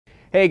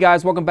Hey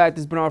guys, welcome back.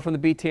 This is Bernard from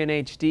the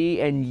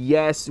BTNHD, and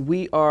yes,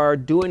 we are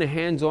doing a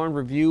hands-on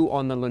review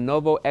on the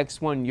Lenovo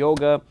X1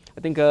 Yoga.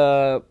 I think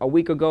a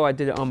week ago I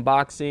did an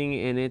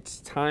unboxing, and it's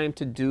time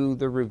to do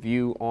the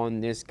review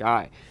on this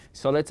guy.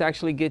 So let's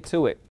actually get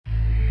to it.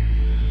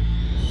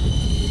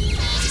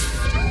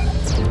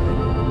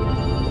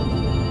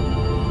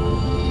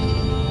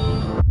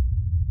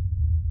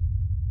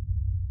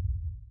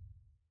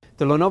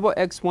 The Lenovo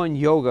X1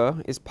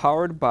 Yoga is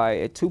powered by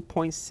a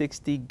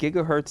 2.60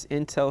 GHz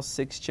Intel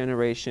 6th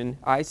generation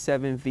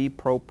i7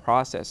 Pro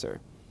processor.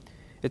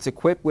 It's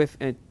equipped with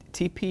a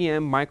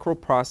TPM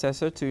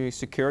microprocessor to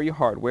secure your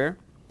hardware.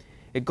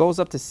 It goes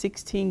up to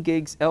 16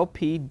 gigs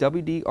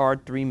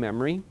LPWDR3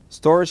 memory.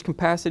 Storage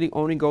capacity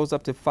only goes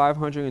up to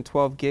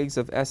 512 gigs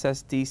of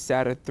SSD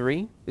SATA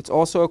 3. It's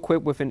also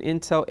equipped with an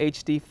Intel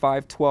HD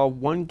 512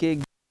 1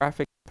 gig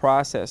graphic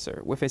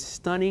processor with a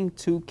stunning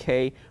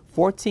 2K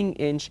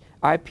 14-inch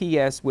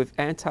IPS with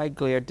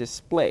anti-glare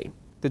display.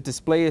 The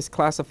display is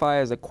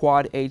classified as a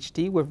Quad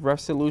HD with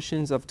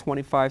resolutions of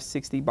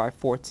 2560 by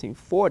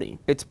 1440.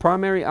 Its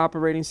primary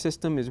operating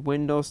system is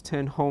Windows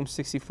 10 Home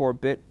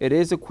 64-bit. It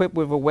is equipped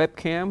with a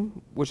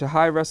webcam with a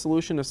high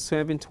resolution of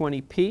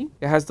 720p.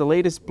 It has the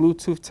latest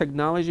Bluetooth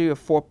technology of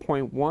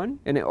 4.1,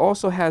 and it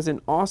also has an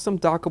awesome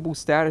dockable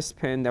status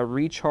pen that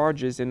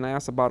recharges and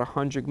lasts about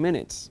 100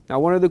 minutes.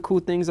 Now, one of the cool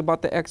things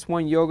about the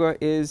X1 Yoga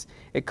is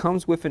it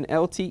comes with an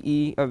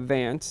LTE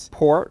Advanced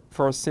port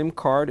for a SIM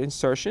card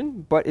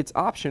insertion, but it's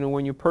optional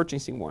when you're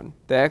purchasing one.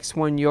 The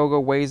X1 Yoga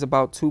weighs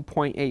about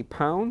 2.8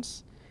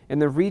 pounds,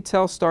 and the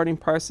retail starting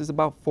price is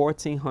about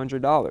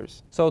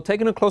 $1,400. So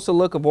taking a closer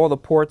look of all the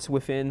ports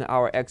within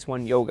our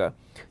X1 Yoga.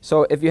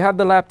 So if you have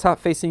the laptop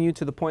facing you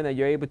to the point that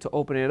you're able to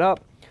open it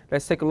up,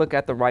 let's take a look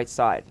at the right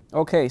side.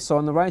 Okay, so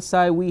on the right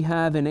side we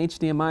have an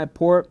HDMI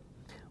port.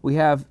 We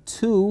have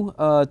two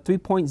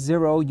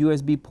 3.0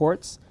 USB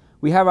ports.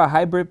 We have our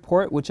hybrid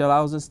port, which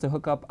allows us to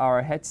hook up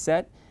our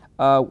headset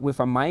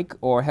with a mic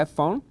or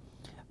headphone.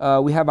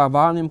 We have our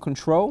volume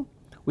control,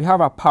 we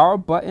have our power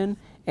button,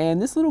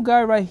 and this little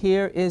guy right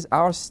here is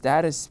our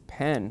status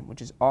pen,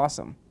 which is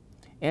awesome.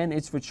 And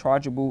it's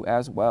rechargeable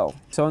as well.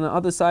 So on the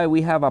other side,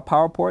 we have our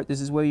power port. This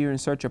is where you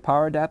insert your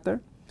power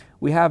adapter.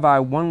 We have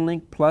our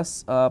OneLink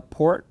Plus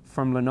port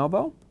from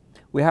Lenovo.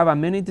 We have our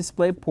mini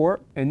display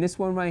port, and this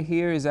one right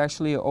here is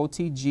actually an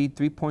OTG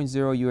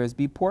 3.0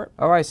 USB port.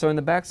 All right, so in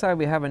the back side,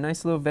 we have a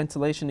nice little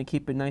ventilation to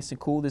keep it nice and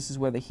cool. This is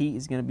where the heat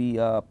is gonna be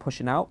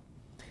pushing out.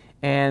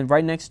 And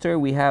right next to it,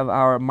 we have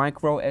our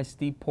micro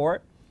SD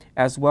port,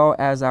 as well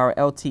as our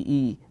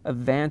LTE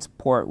Advanced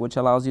port, which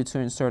allows you to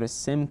insert a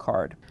SIM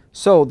card.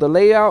 So the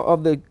layout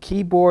of the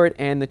keyboard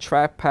and the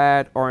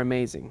trackpad are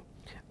amazing.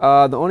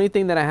 The only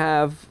thing that I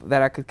have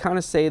that I could kind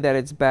of say that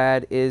it's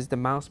bad is the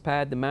mouse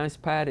pad. The mouse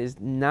pad is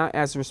not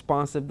as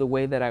responsive the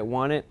way that I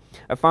want it.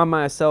 I found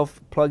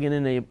myself plugging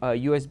in a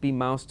USB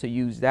mouse to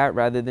use that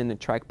rather than the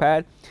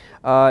trackpad.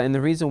 And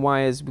the reason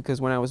why is because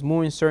when I was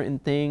moving certain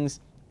things,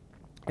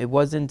 it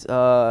wasn't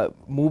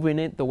moving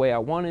it the way I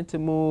wanted to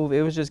move.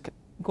 It was just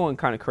going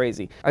kind of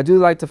crazy. I do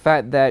like the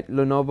fact that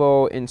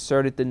Lenovo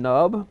inserted the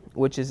nub,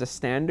 which is a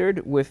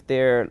standard with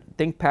their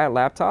ThinkPad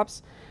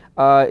laptops.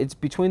 It's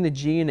between the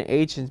G and the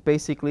H. It's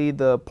basically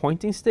the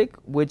pointing stick,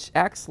 which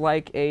acts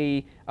like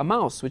a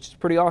mouse, which is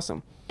pretty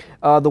awesome.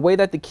 The way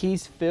that the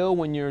keys feel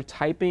when you're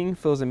typing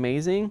feels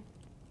amazing.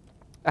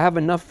 I have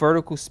enough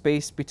vertical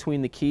space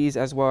between the keys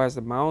as well as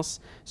the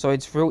mouse, so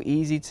it's real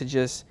easy to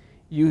just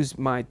use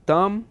my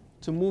thumb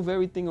to move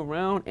everything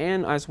around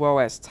and as well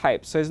as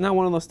type. So it's not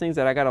one of those things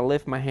that I gotta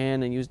lift my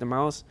hand and use the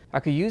mouse.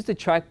 I could use the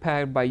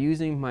trackpad by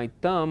using my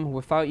thumb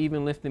without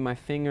even lifting my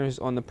fingers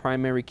on the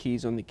primary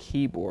keys on the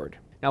keyboard.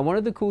 Now, one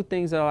of the cool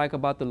things that I like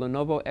about the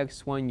Lenovo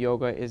X1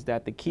 Yoga is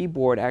that the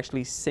keyboard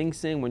actually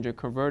sinks in when you're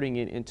converting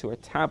it into a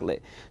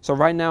tablet. So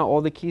right now,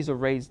 all the keys are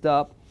raised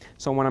up.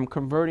 So when I'm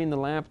converting the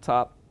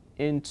laptop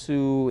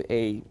into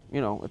a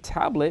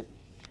tablet,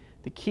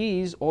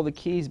 all the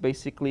keys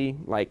basically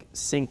like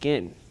sink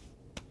in.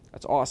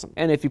 That's awesome.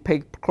 And if you pay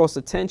close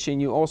attention,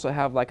 you also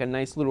have like a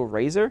nice little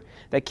razor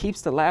that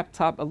keeps the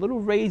laptop a little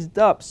raised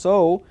up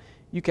so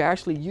you can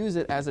actually use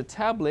it as a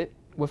tablet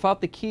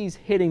without the keys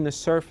hitting the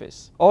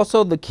surface.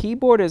 Also, the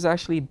keyboard is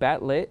actually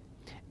backlit.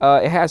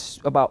 It has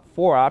about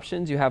 4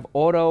 options. You have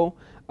auto,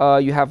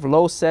 you have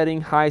low setting,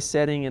 high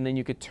setting, and then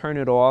you could turn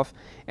it off.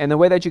 And the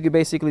way that you could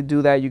basically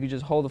do that, you could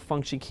just hold the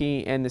function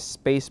key and the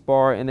space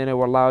bar, and then it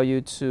will allow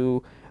you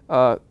to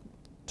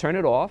turn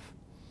it off.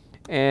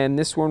 And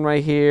this one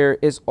right here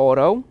is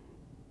auto,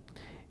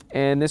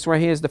 and this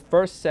right here is the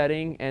first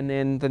setting, and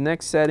then the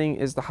next setting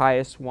is the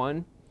highest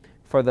one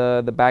for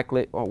the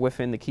backlit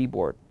within the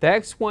keyboard. The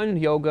X1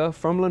 Yoga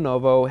from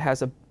Lenovo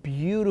has a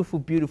beautiful,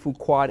 beautiful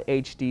Quad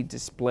HD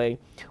display.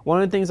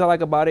 One of the things I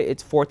like about it,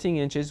 it's 14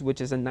 inches,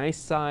 which is a nice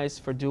size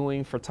for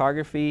doing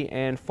photography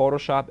and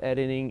Photoshop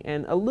editing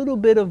and a little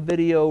bit of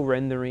video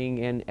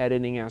rendering and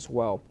editing as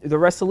well. The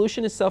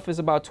resolution itself is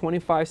about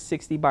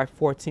 2560 by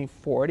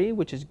 1440,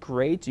 which is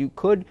great. You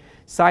could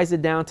size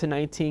it down to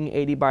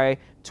 1980 by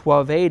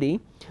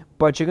 1280,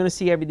 but you're going to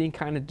see everything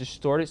kind of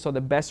distorted. So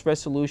the best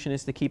resolution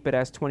is to keep it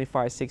as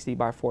 2560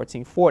 by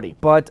 1440.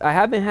 But I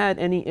haven't had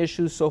any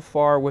issues so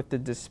far with the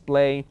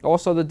display.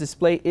 Also, the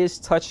display is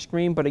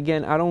touchscreen, but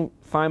again, I don't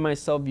find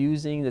myself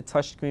using the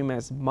touchscreen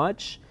as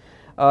much.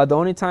 The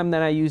only time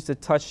that I use the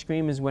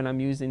touchscreen is when I'm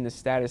using the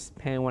status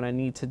pen when I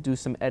need to do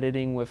some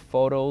editing with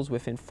photos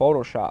within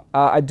Photoshop.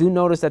 I do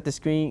notice that the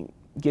screen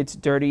gets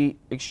dirty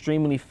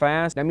extremely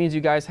fast. That means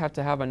you guys have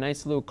to have a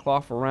nice little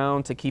cloth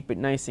around to keep it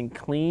nice and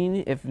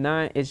clean. If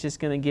not, it's just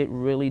gonna get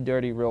really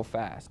dirty real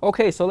fast.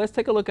 Okay, so let's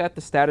take a look at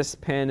the status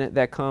pen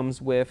that comes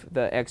with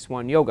the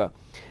X1 Yoga.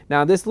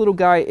 Now this little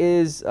guy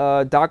is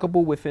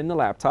dockable within the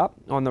laptop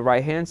on the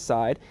right hand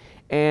side,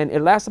 and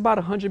it lasts about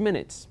 100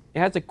 minutes. It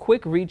has a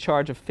quick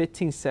recharge of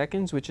 15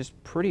 seconds, which is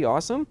pretty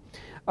awesome.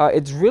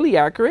 It's really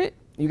accurate.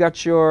 You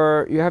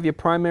have your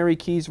primary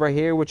keys right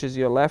here, which is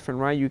your left and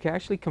right. You can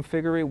actually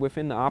configure it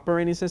within the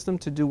operating system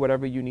to do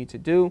whatever you need to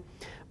do.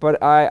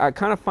 But I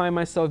kind of find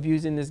myself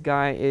using this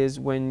guy is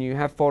when you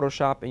have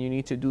Photoshop and you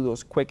need to do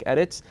those quick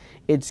edits.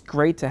 It's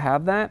great to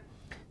have that.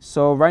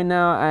 So right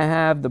now I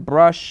have the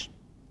brush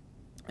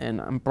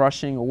and I'm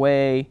brushing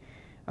away.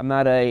 I'm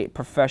not a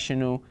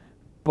professional,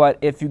 but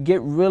if you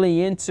get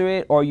really into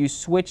it or you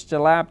switch the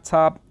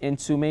laptop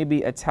into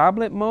maybe a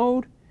tablet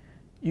mode,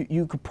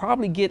 you could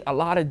probably get a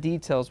lot of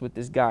details with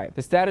this guy.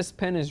 The status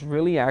pen is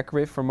really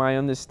accurate from my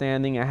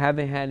understanding. I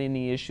haven't had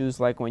any issues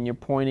like when you're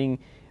pointing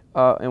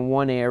in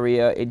one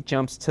area, it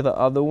jumps to the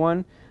other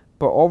one.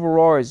 But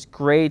overall, it's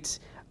great.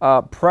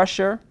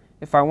 Pressure,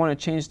 if I want to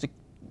change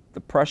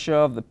the pressure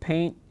of the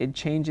paint, it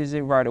changes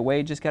it right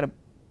away. Just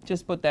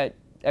put that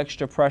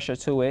extra pressure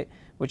to it,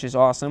 which is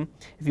awesome.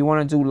 If you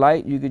want to do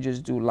light, you could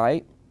just do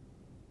light,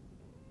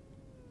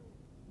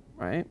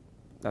 right?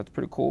 That's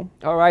pretty cool.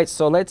 All right,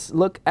 so let's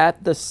look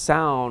at the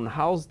sound.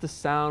 How's the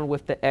sound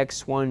with the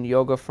X1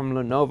 Yoga from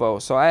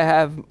Lenovo? So I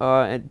have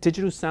a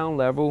digital sound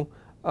level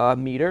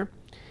meter,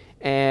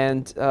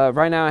 and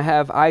right now I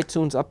have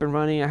iTunes up and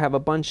running. I have a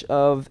bunch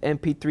of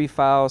MP3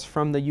 files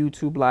from the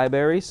YouTube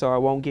library, so I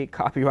won't get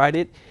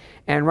copyrighted.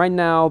 And right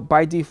now,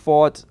 by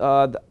default,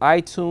 the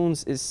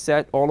iTunes is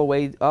set all the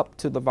way up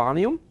to the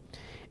volume.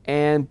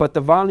 But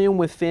the volume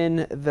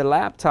within the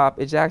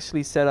laptop is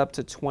actually set up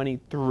to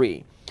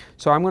 23.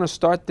 So I'm going to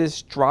start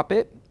this, drop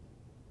it,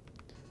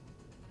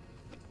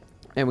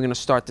 and we're going to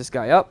start this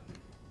guy up.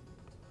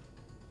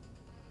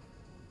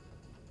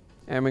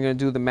 And we're going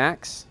to do the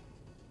max.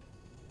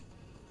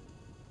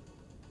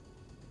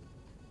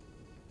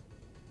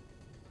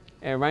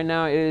 And right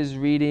now it is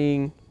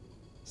reading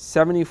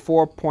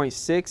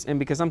 74.6, and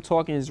because I'm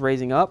talking, it's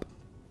raising up.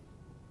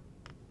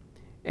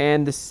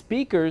 And the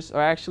speakers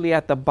are actually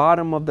at the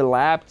bottom of the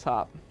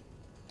laptop.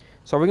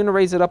 So we're going to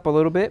raise it up a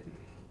little bit.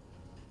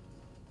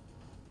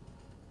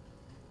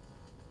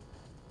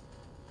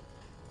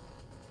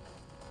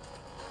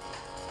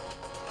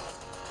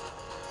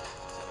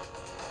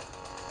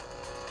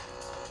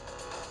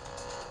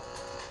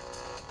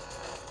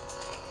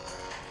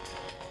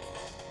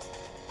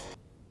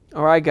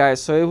 All right, guys,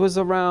 so it was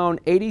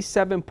around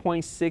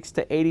 87.6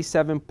 to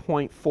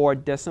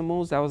 87.4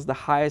 decimals. That was the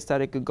highest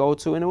that it could go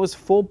to, and it was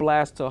full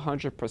blast to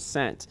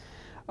 100%.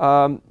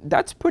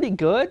 That's pretty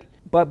good,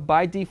 but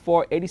by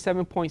default,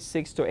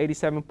 87.6 to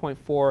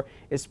 87.4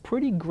 is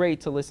pretty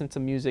great to listen to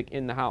music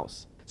in the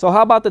house. So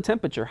how about the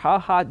temperature? How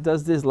hot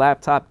does this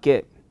laptop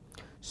get?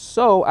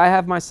 So I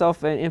have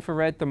myself an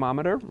infrared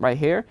thermometer right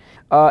here.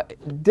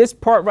 This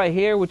part right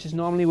here, which is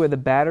normally where the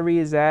battery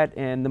is at,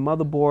 and the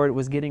motherboard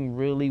was getting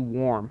really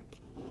warm.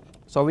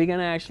 So we're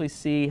gonna actually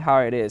see how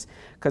it is,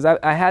 because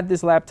I had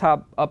this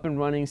laptop up and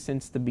running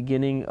since the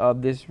beginning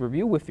of this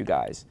review with you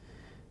guys.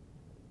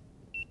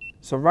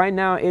 So right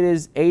now it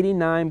is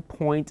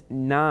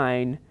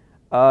 89.9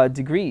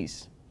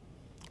 degrees.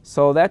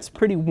 So that's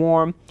pretty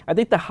warm. I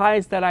think the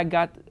highest that I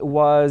got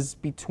was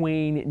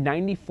between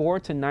 94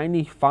 to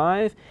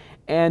 95.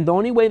 And the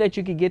only way that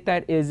you could get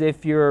that is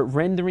if you're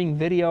rendering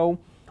video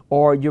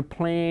or you're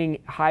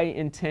playing high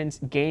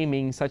intense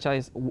gaming such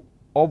as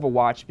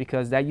Overwatch,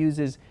 because that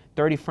uses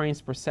 30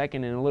 frames per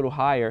second and a little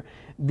higher.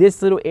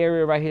 This little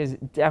area right here is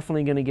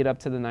definitely going to get up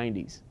to the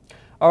 90s.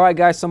 All right,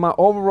 guys, so my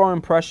overall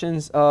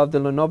impressions of the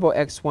Lenovo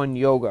X1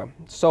 Yoga.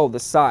 So the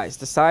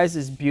size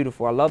is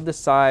beautiful. I love the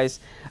size.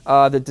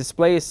 The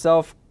display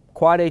itself,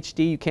 Quad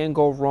HD, you can't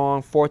go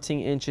wrong. 14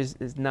 inches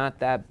is not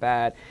that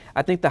bad.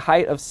 I think the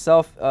height of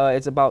self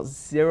is about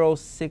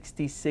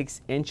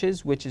 0.66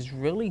 inches, which is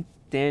really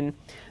thin.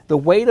 The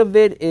weight of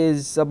it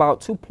is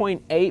about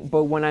 2.8,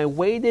 but when I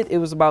weighed it, it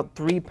was about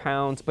 3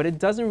 pounds, but it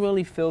doesn't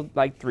really feel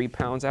like 3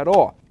 pounds at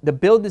all. The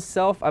build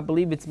itself, I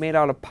believe it's made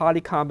out of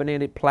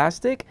polycarbonated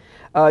plastic.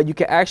 You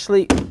can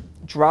actually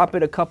drop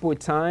it a couple of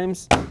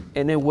times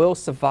and it will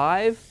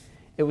survive.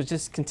 It will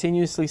just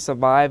continuously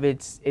survive.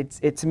 It's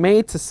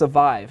made to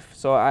survive.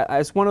 So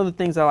it's one of the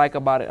things I like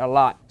about it a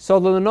lot. So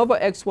the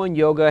Lenovo X1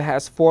 Yoga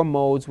has 4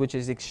 modes, which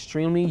is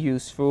extremely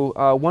useful.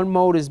 One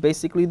mode is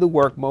basically the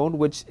work mode,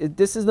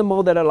 this is the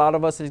mode that a lot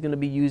of us is going to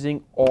be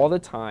using all the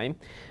time.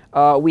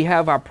 We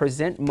have our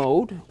present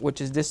mode,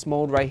 which is this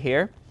mode right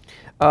here.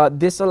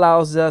 This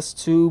allows us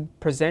to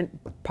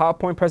present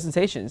PowerPoint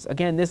presentations.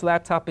 Again, this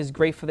laptop is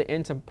great for the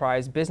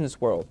enterprise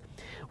business world.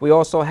 We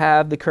also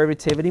have the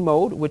curvativity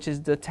mode, which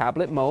is the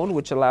tablet mode,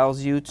 which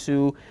allows you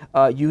to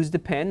use the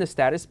pen, the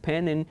status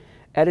pen, and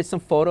edit some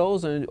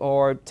photos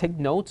or take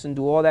notes and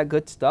do all that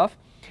good stuff.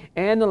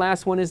 And the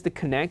last one is the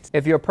Connect.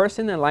 If you're a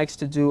person that likes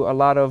to do a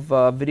lot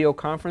of video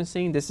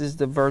conferencing, this is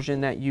the version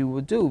that you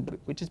would do,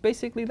 which is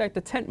basically like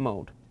the tent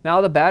mode. Now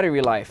the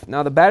battery life.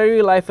 Now the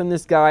battery life on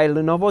this guy,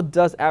 Lenovo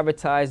does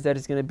advertise that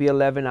it's going to be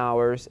 11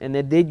 hours, and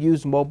they did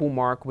use Mobile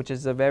Mark, which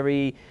is a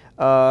very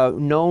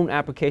known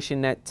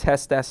application that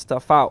tests that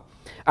stuff out.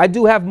 I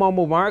do have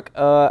Mobile Mark.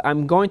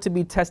 I'm going to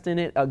be testing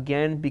it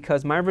again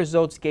because my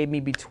results gave me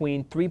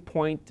between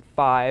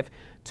 3.5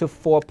 to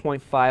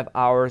 4.5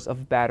 hours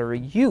of battery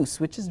use,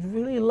 which is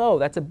really low.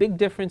 That's a big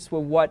difference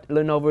with what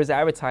Lenovo is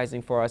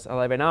advertising for us,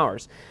 11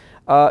 hours.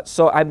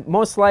 So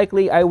most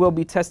likely I will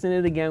be testing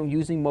it again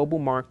using Mobile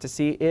Mark to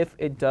see if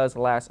it does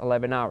last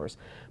 11 hours.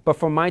 But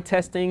for my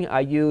testing, I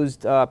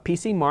used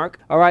PC Mark.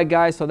 All right,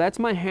 guys, so that's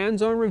my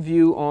hands-on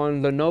review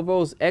on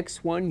Lenovo's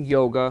X1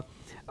 Yoga.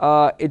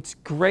 It's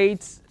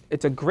great.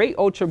 It's a great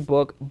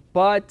Ultrabook,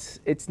 but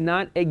it's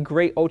not a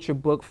great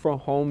Ultrabook for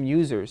home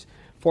users.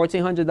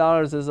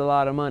 $1,400 is a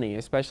lot of money,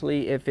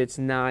 especially if it's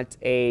not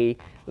a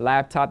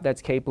laptop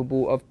that's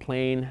capable of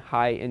playing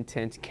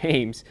high-intense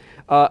games.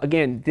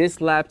 Again,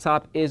 this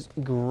laptop is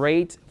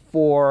great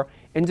for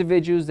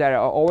individuals that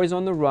are always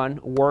on the run,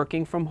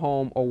 working from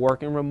home or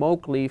working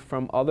remotely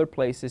from other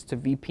places to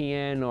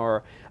VPN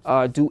or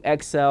do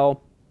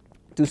Excel,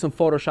 do some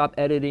Photoshop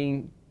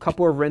editing,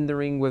 couple of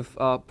rendering with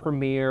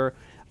Premiere.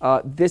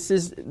 This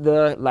is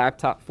the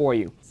laptop for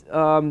you.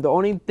 The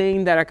only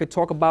thing that I could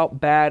talk about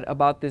bad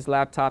about this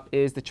laptop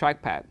is the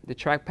trackpad. The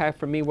trackpad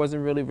for me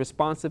wasn't really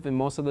responsive, and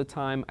most of the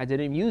time I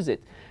didn't use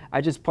it.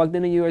 I just plugged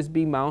in a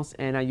USB mouse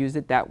and I used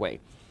it that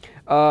way.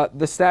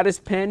 The status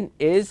pen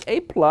is a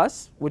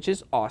plus, which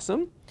is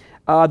awesome.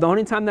 The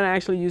only time that I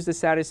actually used the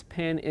status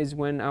pen is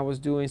when I was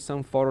doing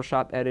some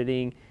Photoshop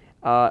editing.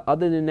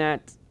 Other than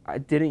that, I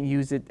didn't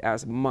use it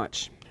as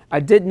much. I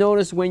did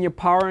notice when you're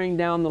powering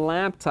down the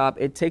laptop,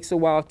 it takes a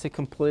while to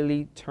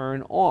completely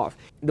turn off.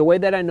 The way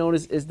that I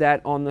noticed is that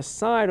on the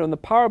side, on the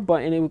power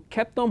button, it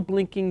kept on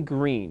blinking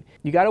green.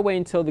 You gotta wait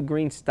until the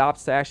green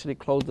stops to actually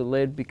close the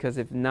lid, because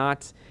if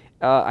not,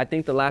 I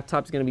think the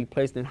laptop's gonna be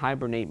placed in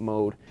hibernate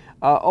mode.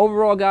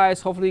 Overall, guys,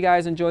 hopefully you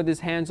guys enjoyed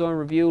this hands-on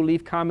review.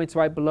 Leave comments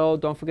right below.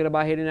 Don't forget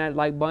about hitting that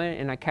like button,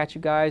 and I'll catch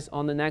you guys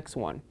on the next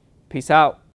one. Peace out.